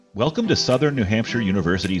Welcome to Southern New Hampshire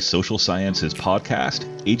University's Social Sciences podcast,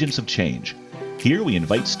 Agents of Change. Here we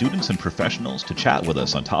invite students and professionals to chat with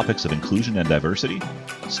us on topics of inclusion and diversity,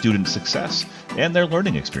 student success, and their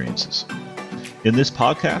learning experiences. In this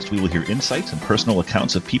podcast, we will hear insights and personal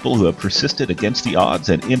accounts of people who have persisted against the odds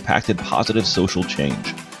and impacted positive social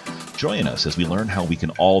change. Join us as we learn how we can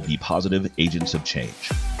all be positive agents of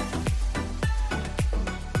change.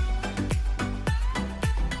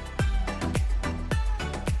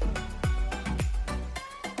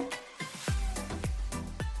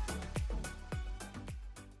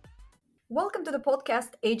 Welcome to the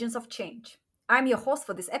podcast Agents of Change. I'm your host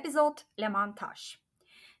for this episode, Leman Tash.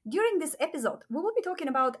 During this episode, we will be talking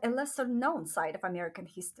about a lesser known side of American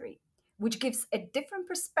history, which gives a different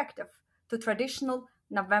perspective to traditional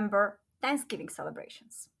November Thanksgiving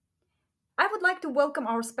celebrations. I would like to welcome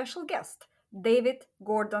our special guest, David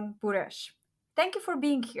Gordon Buresh. Thank you for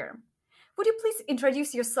being here. Would you please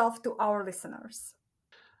introduce yourself to our listeners?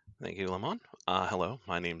 Thank you, Lamont. Hello,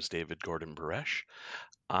 my name is David Gordon Buresh.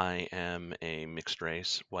 I am a mixed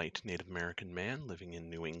race white Native American man living in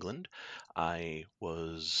New England. I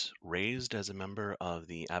was raised as a member of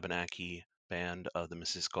the Abenaki band of the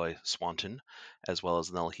Missisquoi Swanton, as well as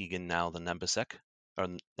the Nulhegan, now the Nebesek, or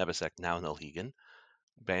Nebesek, now Nulhegan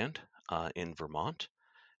band in Vermont.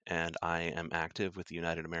 And I am active with the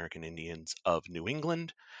United American Indians of New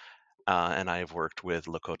England. And I have worked with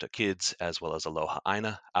Lakota Kids as well as Aloha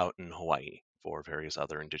Aina out in Hawaii for various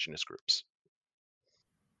other indigenous groups.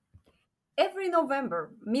 Every November,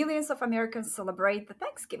 millions of Americans celebrate the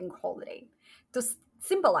Thanksgiving holiday to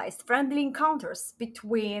symbolize friendly encounters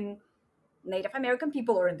between Native American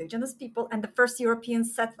people or indigenous people and the first European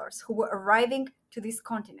settlers who were arriving to this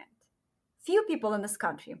continent. Few people in this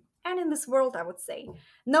country, and in this world, I would say,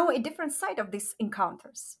 know a different side of these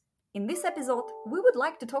encounters. In this episode, we would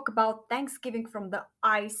like to talk about Thanksgiving from the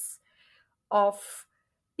eyes of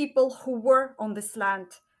people who were on this land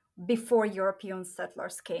before European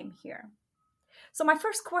settlers came here. So, my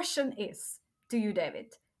first question is to you, David.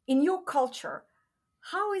 In your culture,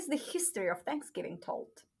 how is the history of Thanksgiving told?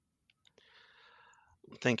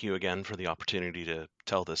 Thank you again for the opportunity to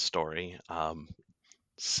tell this story.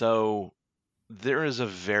 So, there is a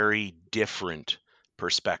very different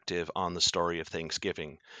perspective on the story of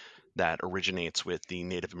Thanksgiving that originates with the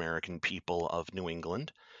Native American people of New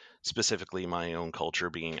England, specifically my own culture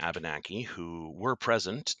being Abenaki, who were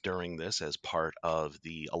present during this as part of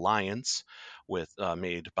the alliance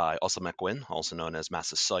made by Osamequin, also known as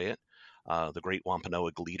Massasoit, the great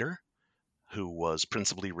Wampanoag leader, who was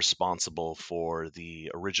principally responsible for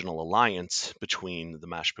the original alliance between the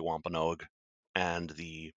Mashpee Wampanoag and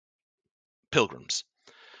the Pilgrims.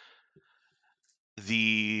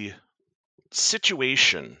 The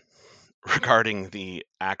situation regarding the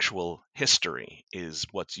actual history is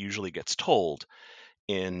what usually gets told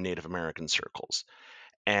in Native American circles.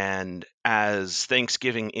 And as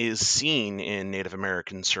Thanksgiving is seen in Native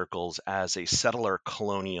American circles as a settler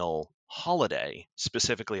colonial holiday,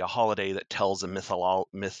 specifically a holiday that tells a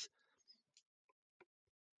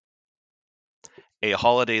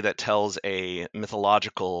holiday that tells a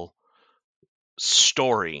mythological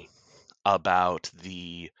story about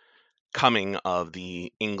the coming of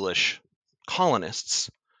the English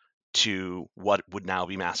colonists to what would now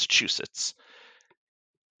be Massachusetts.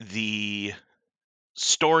 The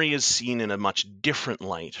story is seen in a much different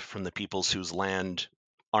light from the peoples whose land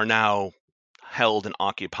are now held and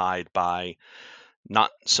occupied by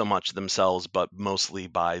not so much themselves, but mostly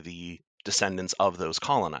by the descendants of those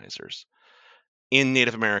colonizers. In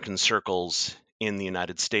Native American circles in the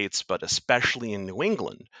United States, but especially in New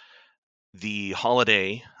England, the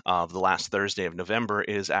holiday of the last Thursday of November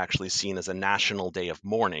is actually seen as a national day of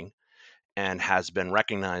mourning and has been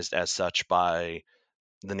recognized as such by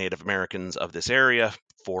the Native Americans of this area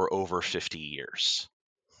for over 50 years.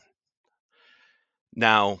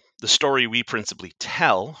 Now, the story we principally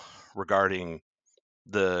tell regarding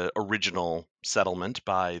the original settlement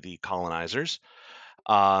by the colonizers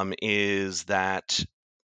is that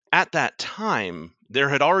at that time, there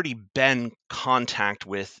had already been contact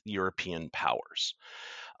with European powers.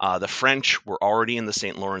 The French were already in the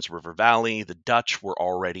St. Lawrence River Valley, the Dutch were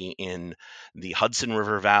already in the Hudson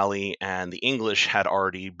River Valley, and the English had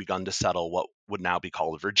already begun to settle what would now be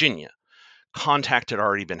called Virginia. Contact had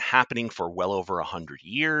already been happening for well over 100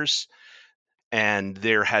 years, and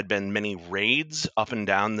there had been many raids up and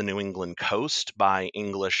down the New England coast by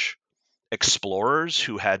English explorers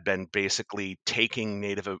who had been basically taking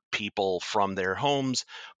native people from their homes,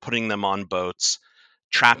 putting them on boats,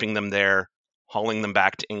 trapping them there, hauling them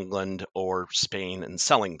back to England or Spain and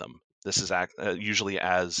selling them. This is usually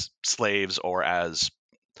as slaves or as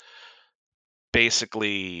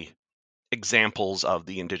basically examples of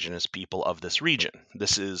the indigenous people of this region.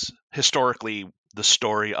 This is historically the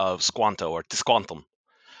story of Squanto or Tisquantum,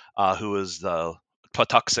 who is the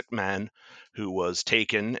Patuxet man who was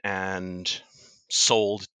taken and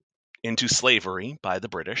sold into slavery by the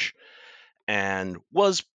British and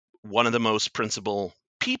was one of the most principal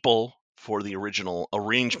people for the original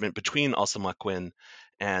arrangement between Osamoquin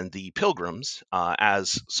and the Pilgrims,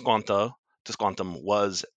 as Tisquantum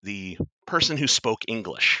was the person who spoke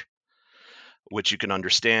English, which you can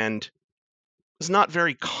understand is not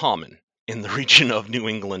very common in the region of New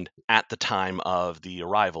England at the time of the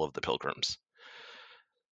arrival of the Pilgrims.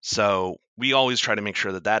 So we always try to make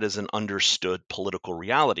sure that that is an understood political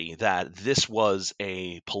reality, that this was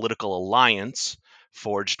a political alliance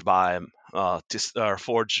forged by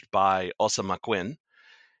Osamoquin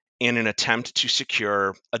in an attempt to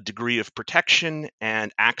secure a degree of protection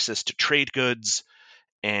and access to trade goods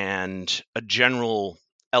and a general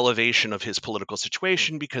elevation of his political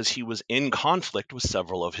situation because he was in conflict with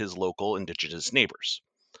several of his local indigenous neighbors.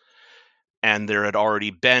 And there had already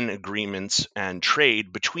been agreements and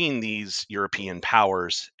trade between these European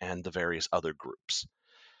powers and the various other groups.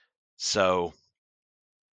 So,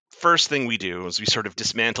 first thing we do is we sort of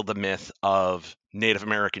dismantle the myth of Native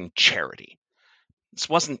American charity. This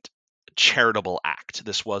wasn't a charitable act.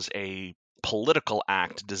 This was a political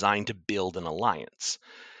act designed to build an alliance.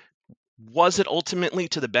 Was it ultimately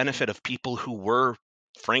to the benefit of people who were,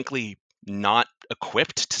 frankly, not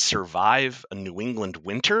equipped to survive a New England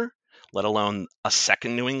winter, let alone a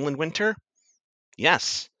second New England winter?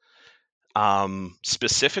 Yes.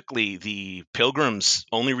 Specifically, the Pilgrims,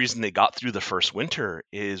 only reason they got through the first winter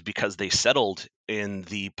is because they settled in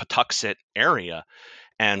the Patuxet area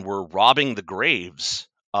and were robbing the graves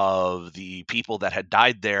of the people that had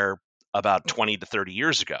died there about 20 to 30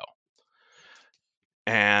 years ago.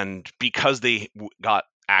 And because they got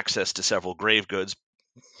access to several grave goods,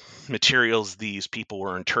 materials these people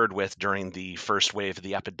were interred with during the first wave of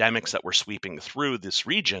the epidemics that were sweeping through this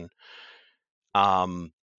region,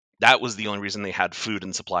 that was the only reason they had food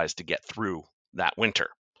and supplies to get through that winter.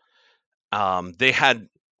 They had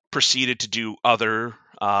proceeded to do other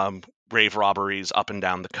grave robberies up and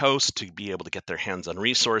down the coast to be able to get their hands on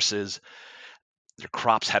resources. Their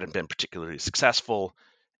crops hadn't been particularly successful,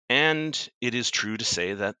 and it is true to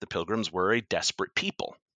say that the Pilgrims were a desperate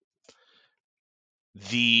people.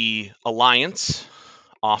 The alliance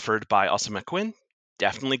offered by Osamoquin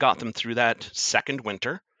definitely got them through that second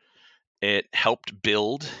winter. It helped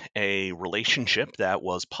build a relationship that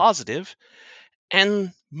was positive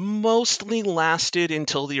and mostly lasted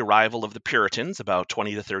until the arrival of the Puritans about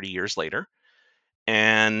 20 to 30 years later,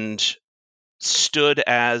 and stood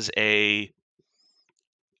as a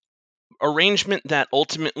arrangement that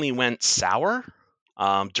ultimately went sour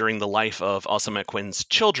during the life of Osamoquin's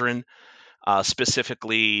children,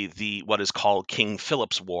 specifically what is called King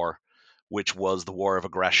Philip's War, which was the war of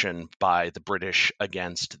aggression by the British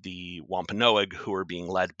against the Wampanoag, who were being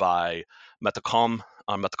led by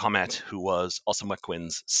Metacommet, who was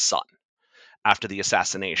Osamoquin's son, after the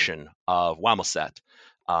assassination of Wamoset,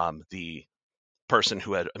 the person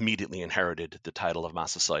who had immediately inherited the title of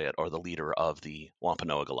Massasoit, or the leader of the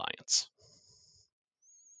Wampanoag Alliance.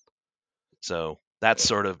 So that's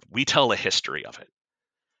sort of, we tell the history of it,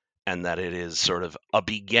 and that it is sort of a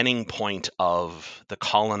beginning point of the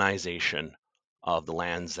colonization of the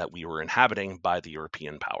lands that we were inhabiting by the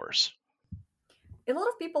European powers. A lot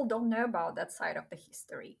of people don't know about that side of the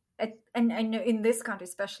history. And I know in this country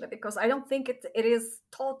especially, because I don't think it is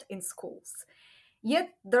taught in schools.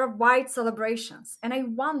 Yet there are white celebrations. And I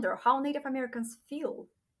wonder how Native Americans feel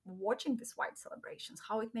watching these white celebrations,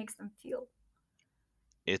 how it makes them feel.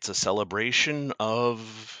 It's a celebration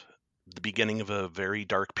of the beginning of a very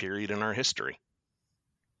dark period in our history.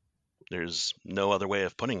 There's no other way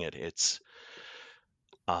of putting it. It's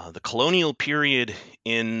the colonial period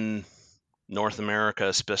in North America,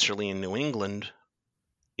 especially in New England,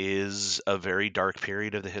 is a very dark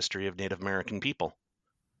period of the history of Native American people.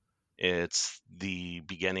 It's the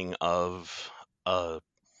beginning of an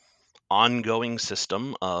ongoing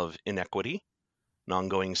system of inequity, an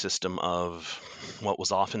ongoing system of what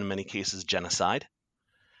was often in many cases genocide.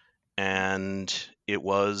 And it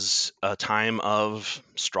was a time of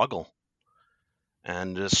struggle,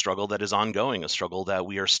 and a struggle that is ongoing, a struggle that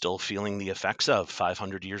we are still feeling the effects of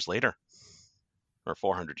 500 years later, or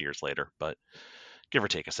 400 years later, but give or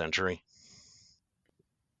take a century.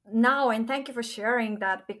 No, and thank you for sharing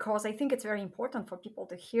that, because I think it's very important for people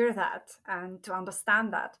to hear that and to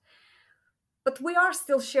understand that. But we are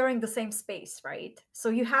still sharing the same space, right? So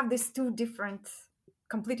you have these two different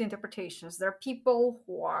complete interpretations. There are people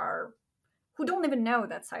who who don't even know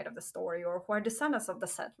that side of the story, or who are descendants of the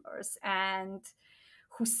settlers and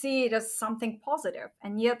who see it as something positive.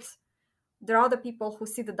 And yet there are other people who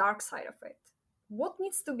see the dark side of it. What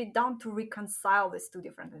needs to be done to reconcile these two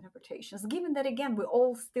different interpretations, given that, again, we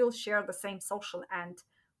all still share the same social and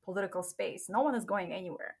political space? No one is going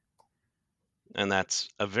anywhere. And that's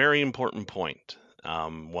a very important point.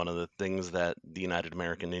 One of the things that the United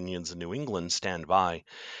American Indians of New England stand by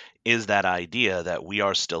is that idea that we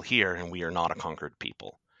are still here and we are not a conquered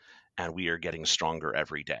people, and we are getting stronger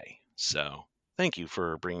every day. So thank you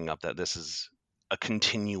for bringing up that this is a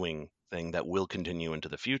continuing thing that will continue into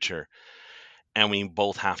the future. And we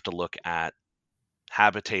both have to look at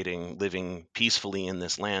habitating, living peacefully in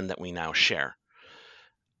this land that we now share.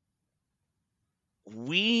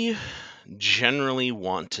 We generally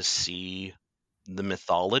want to see the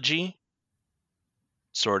mythology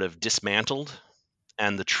sort of dismantled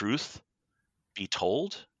and the truth be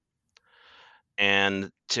told, and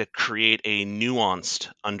to create a nuanced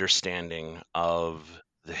understanding of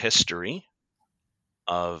the history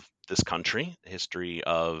of this country, the history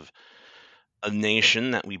of a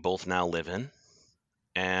nation that we both now live in,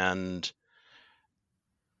 and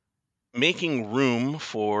making room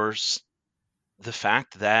for the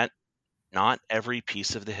fact that not every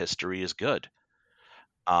piece of the history is good.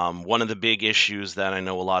 One of the big issues that I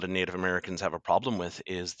know a lot of Native Americans have a problem with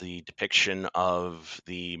is the depiction of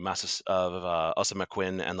the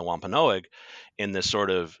Osamequin and the Wampanoag in this sort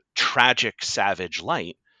of tragic, savage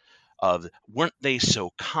light of, weren't they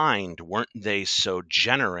so kind? Weren't they so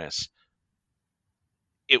generous?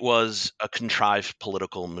 It was a contrived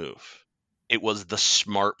political move. It was the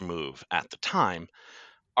smart move at the time.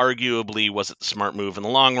 Arguably, was it the smart move in the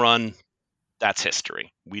long run? That's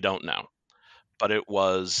history. We don't know. But it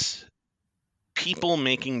was people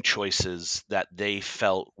making choices that they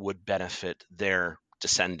felt would benefit their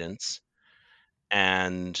descendants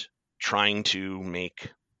and trying to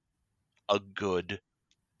make a good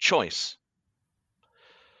choice.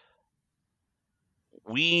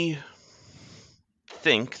 We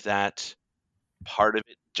think that part of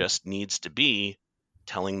it just needs to be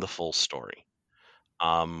telling the full story.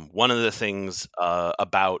 One of the things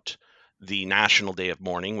about the National Day of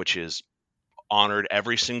Mourning, which is honored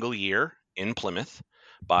every single year in Plymouth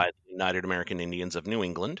by the United American Indians of New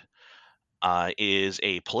England, is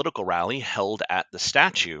a political rally held at the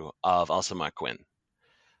statue of Osamequin.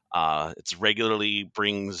 It regularly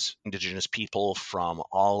brings Indigenous people from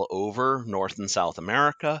all over North and South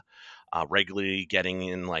America, regularly getting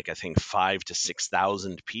in, like, I think 5,000 to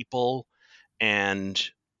 6,000 people, and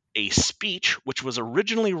a speech which was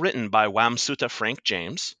originally written by Wamsuta Frank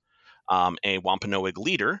James, a Wampanoag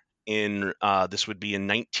leader. This would be in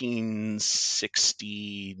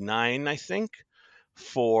 1969, I think,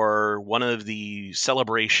 for one of the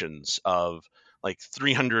celebrations of like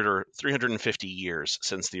 300 or 350 years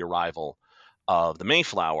since the arrival of the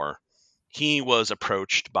Mayflower. He was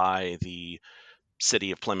approached by the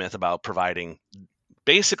city of Plymouth about providing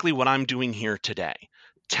basically what I'm doing here today,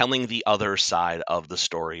 telling the other side of the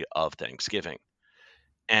story of Thanksgiving.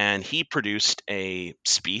 And he produced a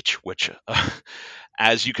speech, which,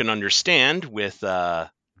 as you can understand, with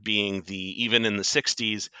being even in the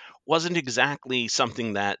 60s, wasn't exactly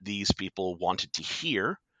something that these people wanted to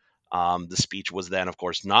hear. The speech was then, of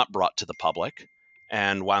course, not brought to the public.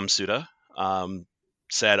 And Wamsuta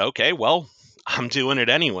said, okay, well, I'm doing it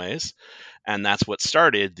anyways. And that's what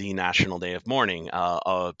started the National Day of Mourning,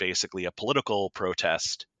 basically a political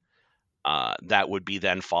protest that would be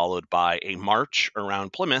then followed by a march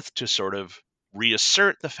around Plymouth to sort of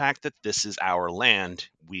reassert the fact that this is our land,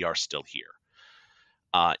 we are still here.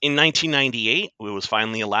 In 1998, we was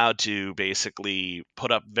finally allowed to basically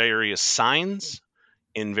put up various signs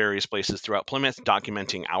in various places throughout Plymouth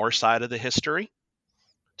documenting our side of the history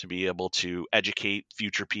to be able to educate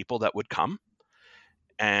future people that would come,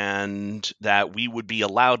 and that we would be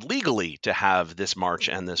allowed legally to have this march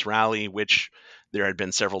and this rally, which there had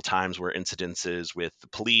been several times where incidences with the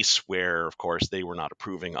police where, of course, they were not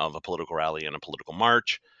approving of a political rally and a political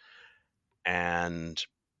march. And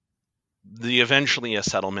eventually a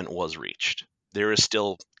settlement was reached. There is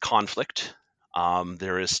still conflict.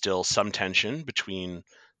 There is still some tension between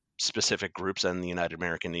specific groups and the United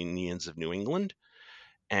American Indians of New England.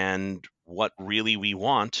 And what really we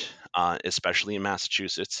want, especially in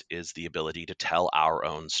Massachusetts, is the ability to tell our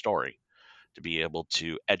own story, to be able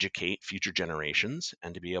to educate future generations,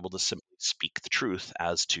 and to be able to simply speak the truth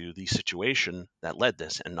as to the situation that led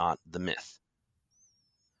this and not the myth.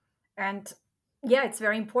 And yeah, it's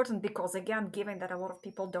very important because, again, given that a lot of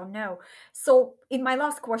people don't know. So in my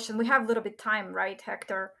last question, we have a little bit time, right,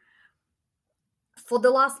 Hector? For the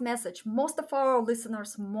last message, most of our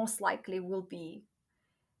listeners most likely will be,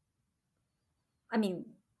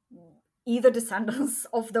 either descendants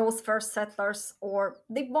of those first settlers, or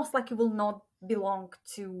they most likely will not belong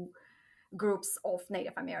to groups of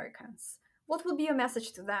Native Americans. What would be your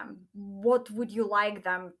message to them? What would you like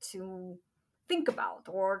them to think about,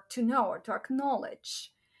 or to know, or to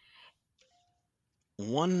acknowledge?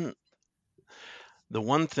 The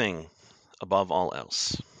one thing above all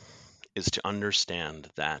else is to understand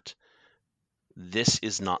that this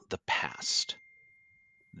is not the past.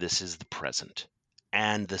 This is the present,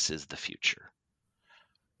 and this is the future.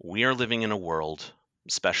 We are living in a world,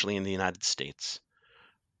 especially in the United States,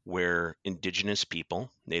 where indigenous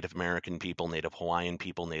people, Native American people, Native Hawaiian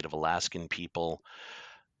people, Native Alaskan people,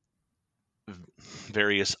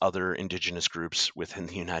 various other indigenous groups within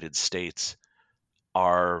the United States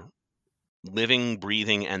are living,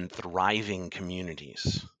 breathing, and thriving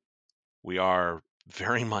communities. We are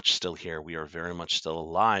very much still here. We are very much still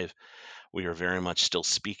alive. We are very much still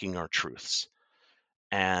speaking our truths.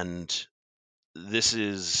 And this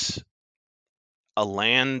is a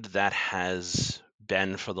land that has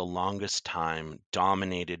been for the longest time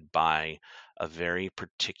dominated by a very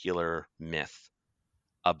particular myth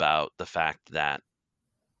about the fact that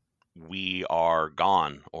we are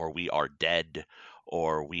gone, or we are dead,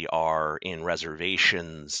 or we are in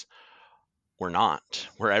reservations. We're not.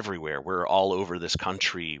 We're everywhere. We're all over this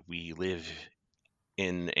country. We live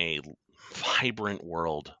in a vibrant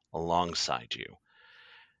world alongside you.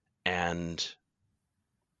 And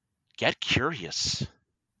get curious.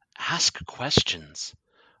 Ask questions.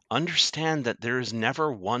 Understand that there is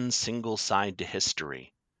never one single side to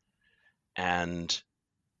history. And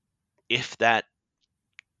if that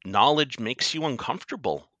knowledge makes you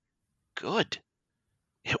uncomfortable, good.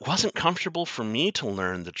 It wasn't comfortable for me to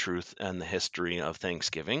learn the truth and the history of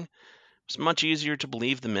Thanksgiving. It was much easier to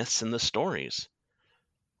believe the myths and the stories.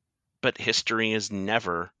 But history is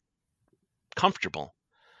never comfortable.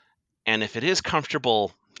 And if it is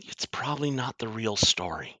comfortable, it's probably not the real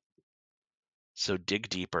story. So dig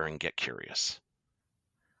deeper and get curious.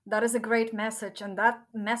 That is a great message. And that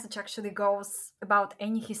message actually goes about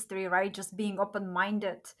any history, right? Just being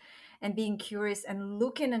open-minded and being curious and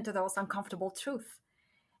looking into those uncomfortable truths.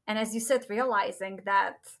 And as you said, realizing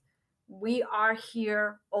that we are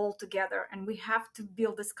here all together and we have to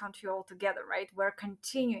build this country all together, right? We're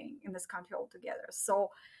continuing in this country all together. So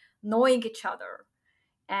knowing each other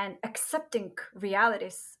and accepting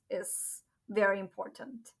realities is very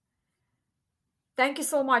important. Thank you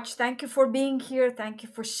so much. Thank you for being here. Thank you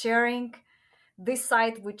for sharing this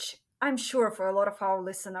side, which I'm sure for a lot of our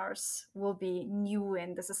listeners will be new,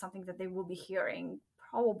 and this is something that they will be hearing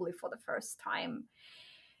probably for the first time.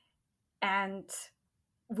 And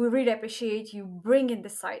we really appreciate you bringing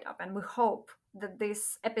this side up, and we hope that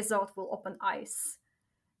this episode will open eyes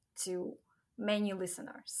to many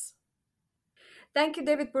listeners. Thank you,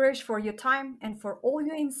 David Buresh, for your time and for all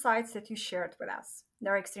your insights that you shared with us.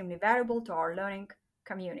 They're extremely valuable to our learning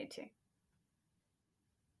community.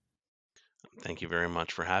 Thank you very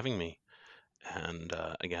much for having me. And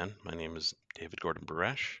again, my name is David Gordon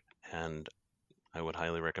Buresh, and I would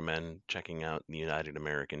highly recommend checking out the United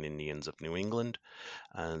American Indians of New England,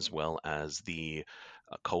 as well as the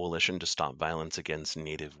Coalition to Stop Violence Against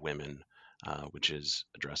Native Women, which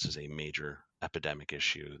addresses a major epidemic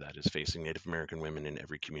issue that is facing Native American women in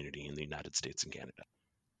every community in the United States and Canada.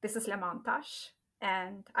 This is Leman Tash,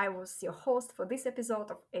 and I was your host for this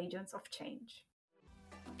episode of Agents of Change.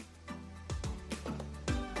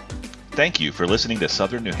 Thank you for listening to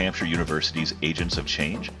Southern New Hampshire University's Agents of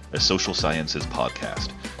Change, a social sciences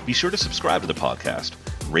podcast. Be sure to subscribe to the podcast,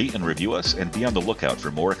 rate and review us, and be on the lookout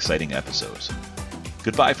for more exciting episodes.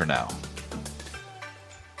 Goodbye for now.